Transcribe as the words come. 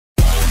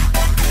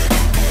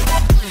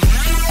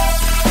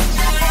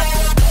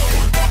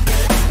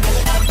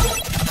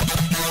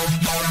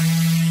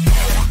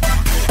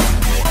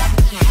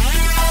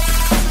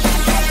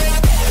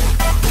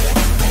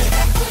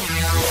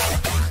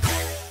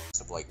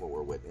what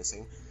we're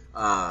witnessing,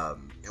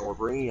 and we're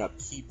bringing up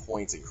key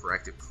points and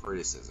corrective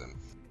criticism.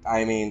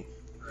 I mean,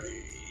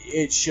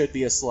 it should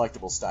be a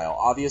selectable style.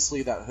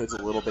 Obviously, that hood's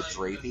a little bit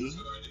drapey.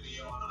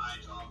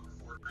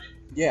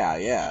 Yeah,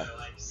 yeah.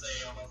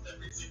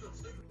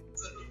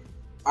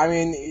 I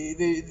mean,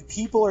 the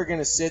people are going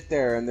to sit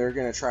there and they're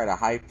going to try to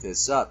hype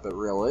this up, but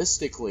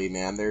realistically,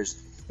 man,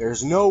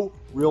 there's no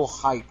real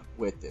hype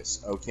with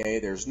this, okay?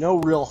 There's no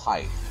real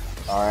hype,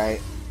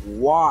 alright?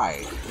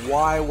 Why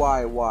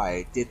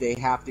did they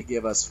have to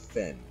give us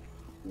Finn?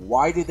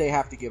 Why did they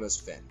have to give us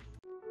Finn?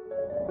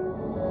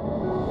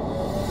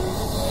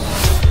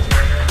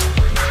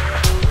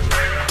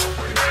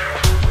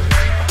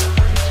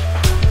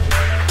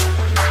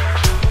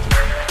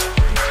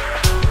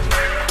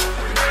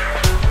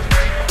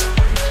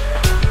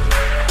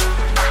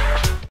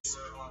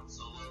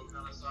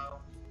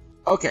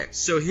 Okay,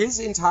 so his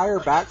entire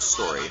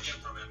backstory...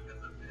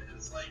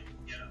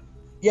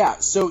 Yeah,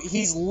 so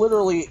he's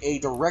literally a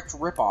direct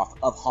ripoff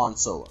of Han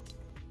Solo.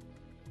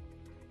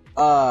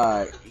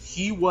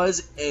 He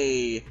was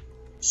a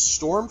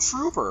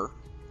stormtrooper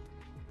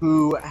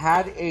who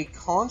had a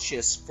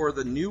conscience for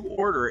the New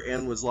Order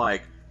and was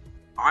like,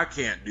 I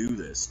can't do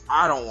this.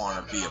 I don't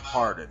want to be a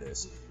part of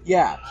this.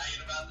 Yeah,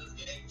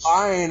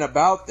 I ain't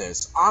about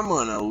this. I'm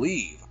gonna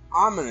leave.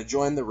 I'm gonna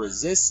join the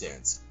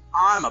Resistance.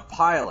 I'm a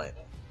pilot.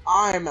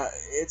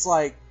 It's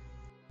like,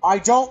 I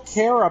don't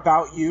care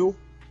about you.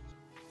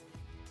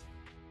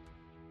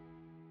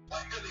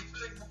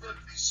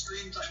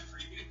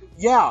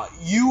 Yeah,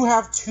 you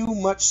have too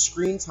much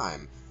screen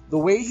time. The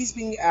way he's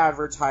being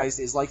advertised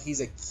is like he's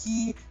a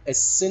key,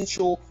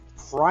 essential,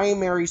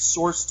 primary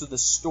source to the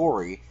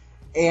story.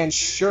 And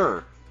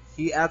sure,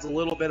 he adds a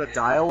little bit of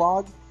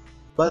dialogue,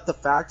 but the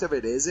fact of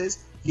it is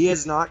he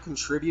has not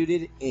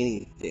contributed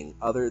anything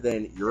other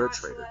than you're a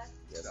traitor.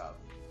 Get up.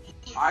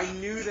 I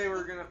knew they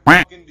were gonna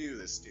fucking do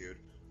this, dude.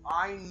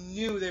 I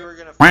knew they were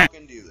gonna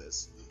fucking do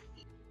this.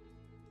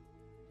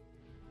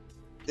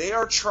 They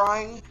are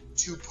trying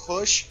to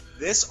push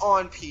this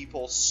on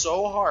people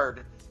so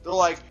hard. They're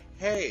like,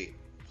 hey,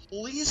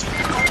 please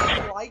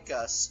fucking like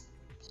us.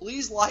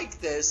 Please like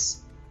this.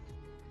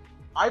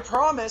 I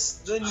promise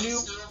the new... I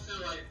still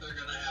feel like they're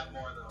gonna have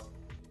more, though.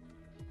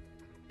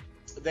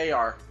 They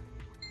are.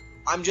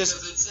 I'm just...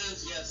 Because it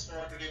says, yes,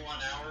 431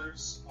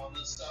 hours on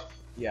this stuff.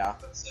 Yeah.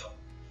 But still.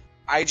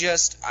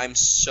 I'm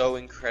so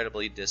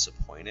incredibly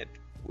disappointed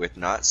with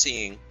not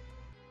seeing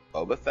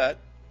Boba Fett,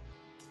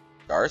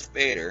 Darth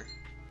Vader,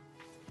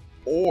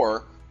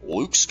 or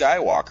Luke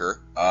Skywalker.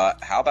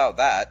 How about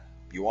that?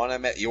 You want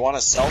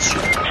to sell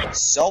shit?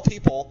 Sell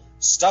people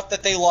stuff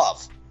that they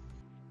love.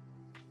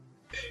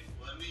 Okay,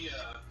 let me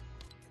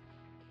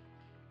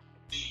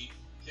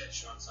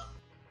catch you on something.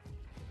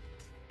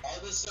 All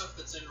this stuff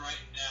that's in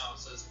right now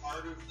says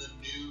part of the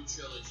new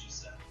trilogy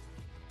set.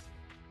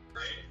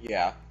 Right?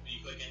 Yeah. When you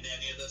click into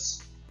any of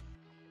this,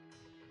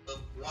 the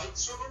White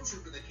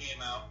Stormtrooper that came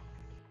out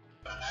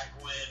back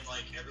when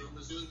like everyone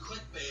was doing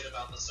clickbait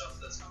about the stuff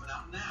that's coming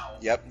out now.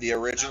 Yep, the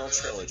original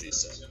trilogy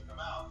set.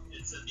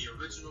 It said the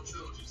original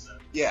trilogy set.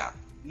 Yeah.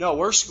 No,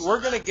 we're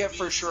gonna get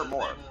for sure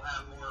more. They will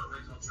have more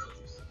original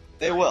trilogy set.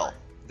 They will.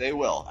 They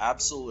will.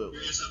 Absolutely.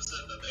 You're just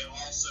upset that they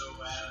also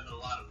added a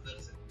lot of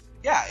this.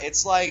 Yeah,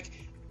 it's like,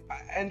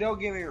 and don't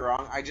get me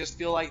wrong, I just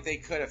feel like they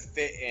could have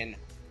fit in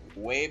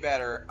way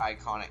better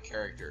iconic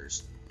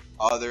characters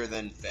other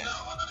than Finn. No,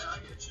 I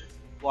get you.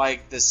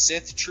 Like the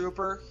Sith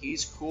Trooper,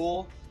 he's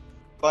cool,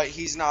 but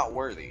he's not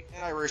worthy.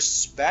 And I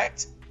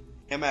respect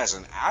him as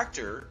an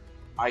actor.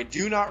 I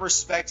do not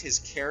respect his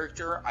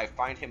character. I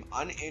find him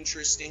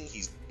uninteresting.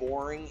 He's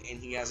boring,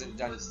 and he hasn't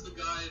done... Who was the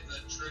guy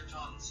that tricked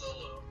Han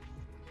Solo?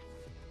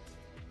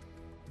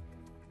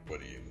 What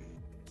do you mean?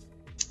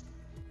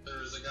 There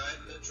was a guy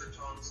that tricked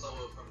Han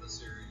Solo from the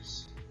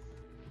series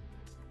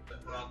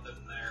that brought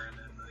them there, and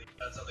then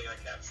that's how they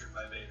got captured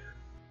by Vader.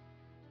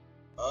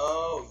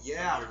 Oh,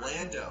 yeah,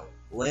 Lando.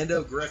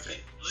 Lando Griffin.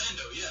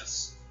 Lando,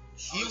 yes.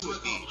 He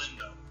would be...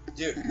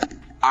 Dude,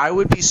 I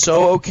would be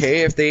so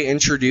okay if they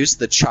introduced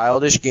the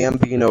childish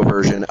Gambino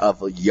version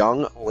of a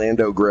young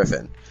Lando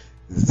Griffin.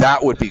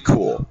 That would be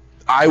cool.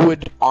 I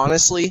would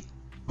honestly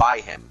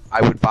buy him.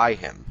 I would buy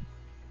him.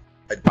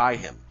 I'd buy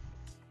him.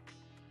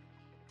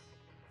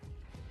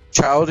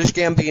 Childish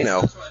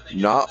Gambino,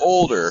 not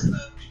older.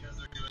 Because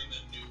they're doing the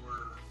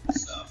newer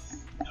stuff,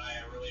 and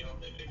I really hope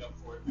they pick up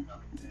for it in the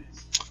coming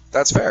days.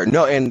 That's fair.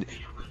 No, and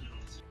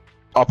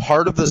a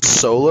part of the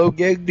Solo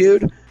gig,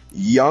 dude,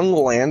 young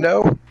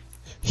Lando,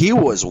 he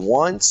was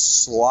one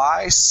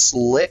sly,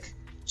 slick,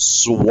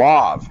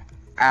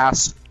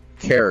 suave-ass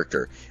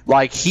character.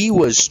 Like, he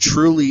was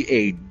truly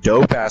a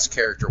dope-ass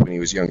character when he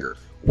was younger.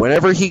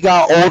 Whenever he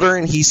got older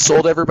and he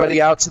sold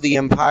everybody out to the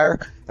Empire,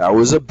 that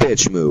was a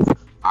bitch move.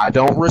 I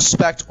don't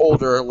respect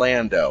older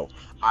Lando.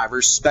 I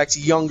respect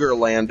younger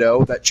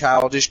Lando that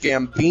Childish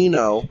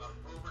Gambino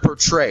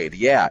portrayed.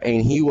 Yeah,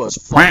 and he was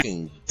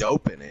fucking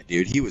dope in it,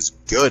 dude. He was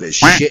good as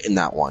shit in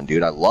that one,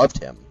 dude. I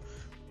loved him.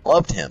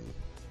 Loved him.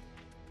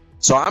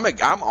 So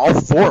I'm all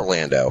for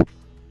Lando.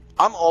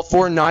 I'm all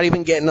for not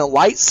even getting a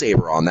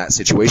lightsaber on that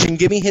situation.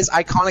 Give me his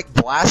iconic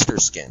blaster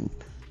skin.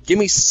 Give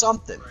me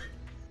something.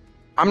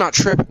 I'm not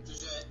tripping.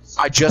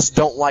 I just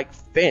don't like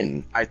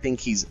Finn. I think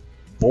he's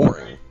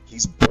boring.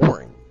 He's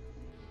boring.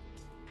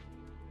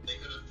 They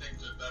could have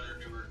picked a better,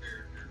 newer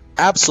character.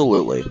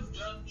 Absolutely. They could have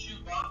done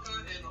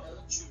Chewbacca and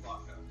old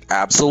Chewbacca.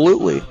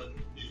 Absolutely.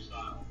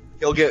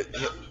 He'll get...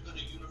 That would have been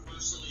a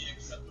universally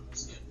acceptable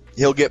skin.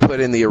 He'll get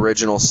put in the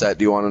original set.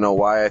 Do you want to know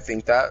why I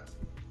think that?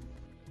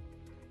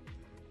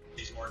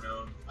 He's more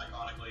known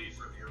iconically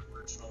for the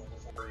original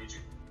before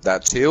aging.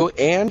 That too,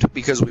 and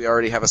because we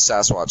already have a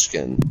Sasquatch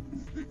skin.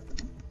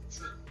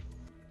 True.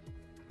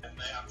 And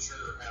they, I'm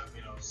sure, have,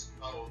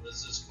 oh,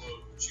 this is,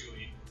 quote,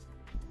 Chewie.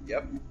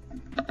 Yep.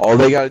 All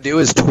they gotta do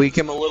is tweak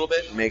him a little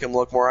bit and make him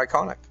look more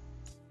iconic.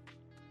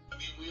 I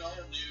mean, we all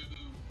knew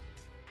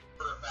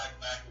for a fact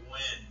back when,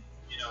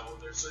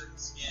 there's certain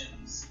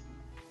skins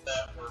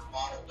that were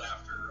modeled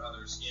after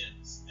other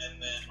skins,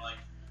 and then, like,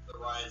 the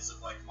rise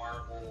of, like,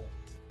 Marvel,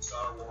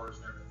 Star Wars,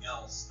 and everything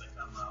else that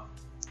come out.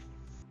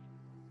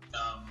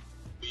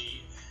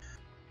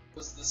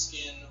 Was the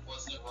skin,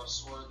 wasn't it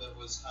Rossor that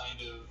was kind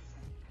of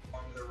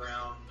formed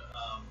around,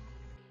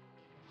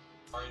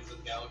 Guardians of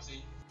the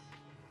Galaxy?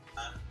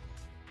 I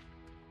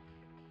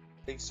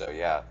think so,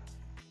 yeah.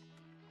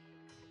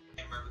 I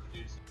can't remember the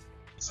dude's name.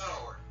 Star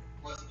Wars.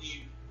 Wasn't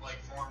he,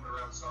 like, formed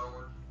around Star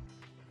Wars?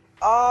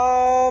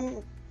 I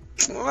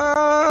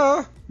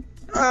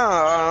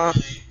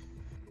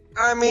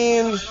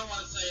mean... I don't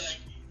want to say, like,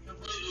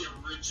 completely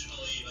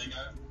originally, like,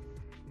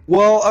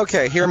 well,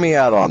 okay, hear me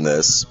out on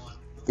this.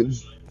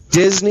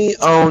 Disney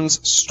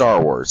owns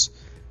Star Wars.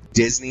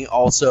 Disney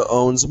also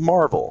owns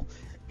Marvel.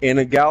 In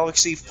a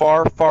galaxy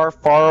far, far,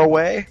 far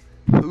away,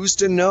 who's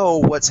to know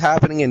what's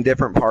happening in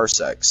different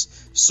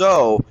parsecs?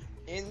 So,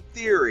 in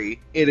theory,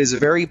 it is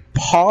very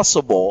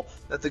possible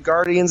that the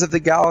Guardians of the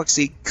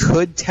Galaxy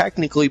could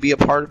technically be a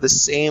part of the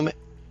same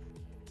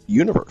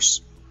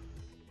universe.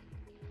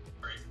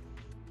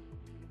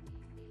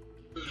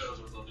 Who knows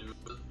what they'll do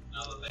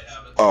now that they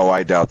have it. Oh,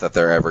 I doubt that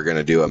they're ever going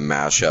to do a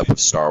mashup of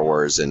Star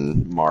Wars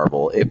and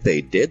Marvel. If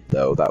they did,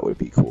 though, that would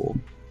be cool.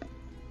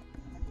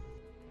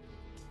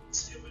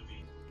 It would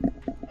be.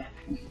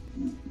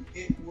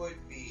 It would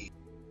be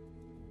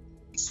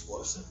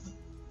explosive.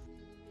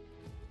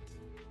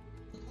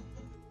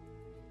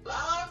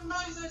 Loud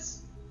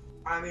noises!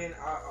 I mean,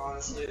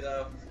 honestly,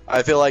 though,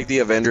 I feel like the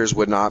Avengers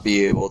would not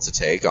be able to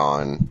take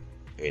on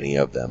any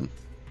of them.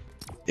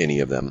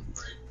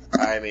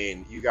 I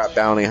mean, you got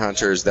bounty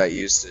hunters that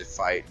used to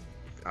fight,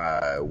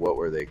 what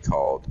were they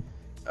called?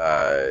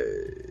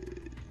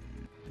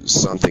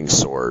 Something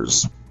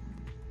swords.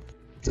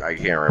 I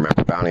can't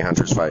remember. Bounty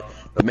hunters fight.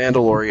 The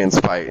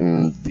Mandalorians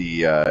fighting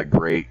the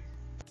great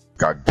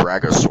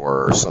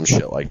Bragosaur or some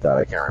shit like that.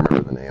 I can't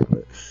remember the name of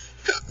it.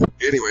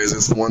 Anyways,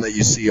 it's the one that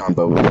you see on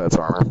Boba Fett's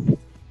armor.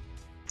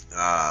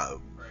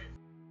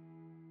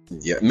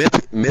 Yeah,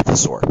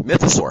 Mythosaur.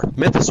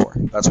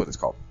 That's what it's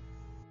called.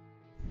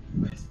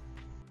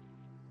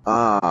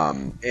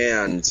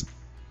 And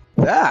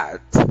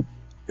that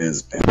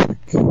is epic.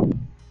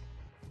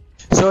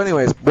 So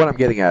anyways, what I'm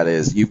getting at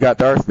is, you've got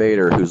Darth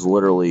Vader who's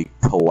literally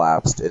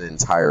collapsed an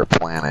entire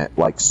planet,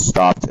 like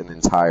stopped an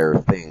entire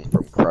thing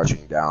from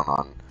crushing down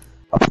on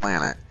a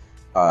planet.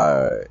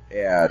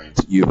 And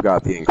you've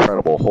got the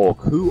Incredible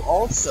Hulk, who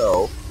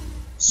also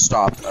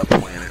stopped a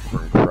planet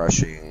from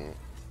crushing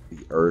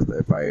the Earth,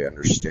 if I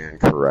understand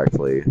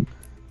correctly.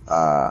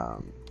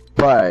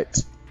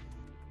 But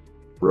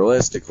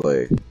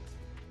realistically,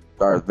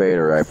 Darth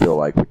Vader, I feel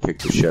like, would kick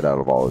the shit out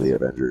of all of the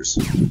Avengers.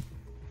 I'm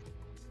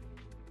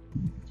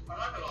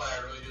not gonna lie, I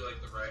really do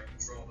like the right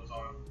control of his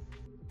arm.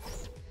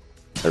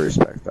 I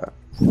respect that.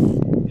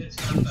 It's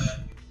got that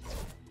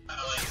kind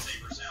of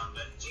lightsaber sound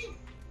that ching,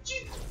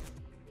 ching.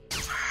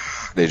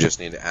 They just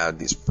need to add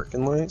these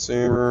freaking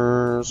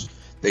lightsabers.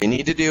 They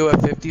need to do a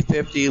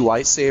 50-50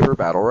 lightsaber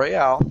battle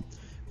royale,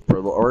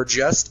 or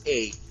just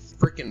a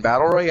freaking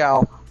battle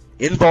royale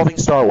involving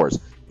Star Wars.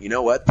 You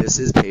know what? This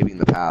is paving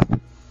the path.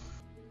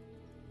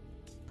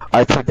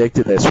 I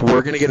predicted this.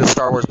 We're going to get a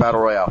Star Wars battle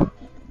royale.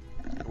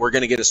 We're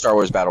going to get a Star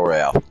Wars battle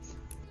royale.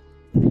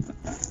 I don't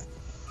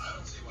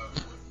see why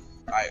we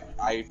wouldn't.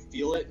 I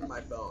feel it in my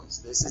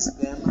bones. This is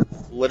them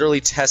literally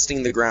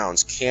testing the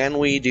grounds. Can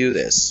we do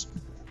this?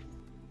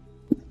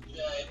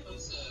 Yeah, it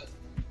was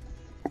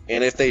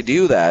And if they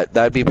do that,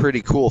 that'd be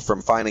pretty cool,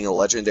 from finding a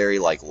legendary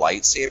like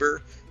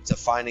lightsaber to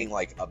finding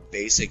like a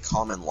basic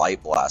common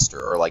light blaster,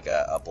 or like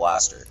a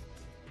blaster.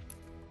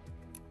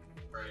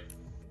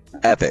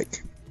 right.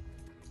 Epic.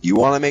 You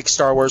want to make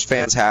Star Wars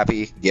fans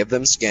happy, give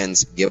them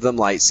skins, give them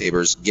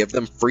lightsabers, give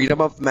them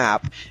freedom of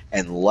map,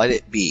 and let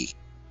it be.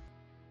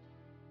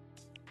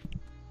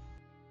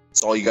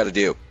 That's all you got to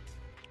do.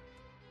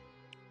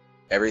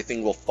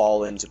 Everything will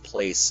fall into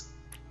place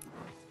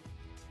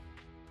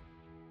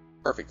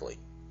perfectly.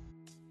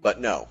 But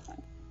no.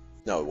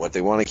 No, what they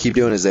want to keep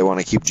doing is they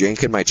want to keep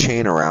janking my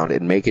chain around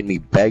and making me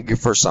beg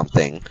for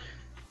something.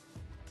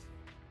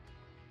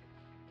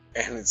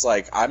 And it's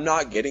like, I'm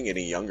not getting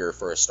any younger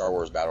for a Star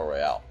Wars Battle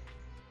Royale.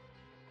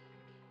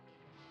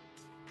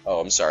 Oh,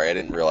 I'm sorry. I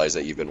didn't realize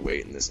that you've been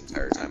waiting this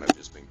entire time. I've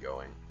just been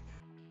going.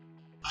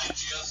 I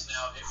just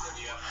now hit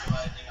video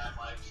realizing I'm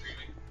live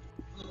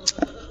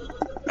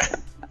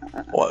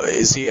streaming. Well,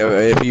 is he?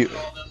 If you?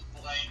 All them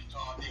blank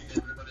talking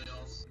to everybody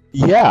else.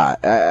 Yeah.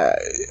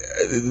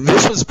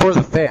 This was for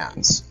the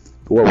fans.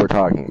 What we're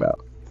talking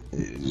about.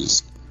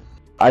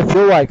 I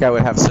feel like I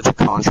would have such a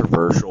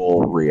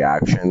controversial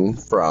reaction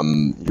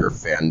from your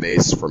fan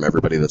base, from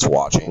everybody that's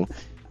watching.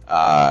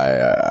 There's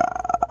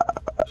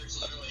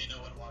literally no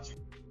one watching.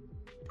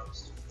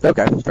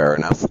 Okay, fair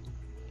enough.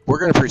 We're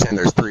going to pretend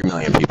there's 3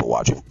 million people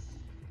watching.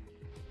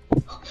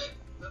 Okay,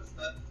 that's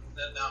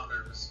now I'm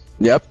nervous.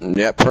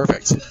 Yep,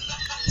 perfect.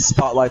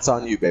 Spotlight's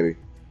on you, baby.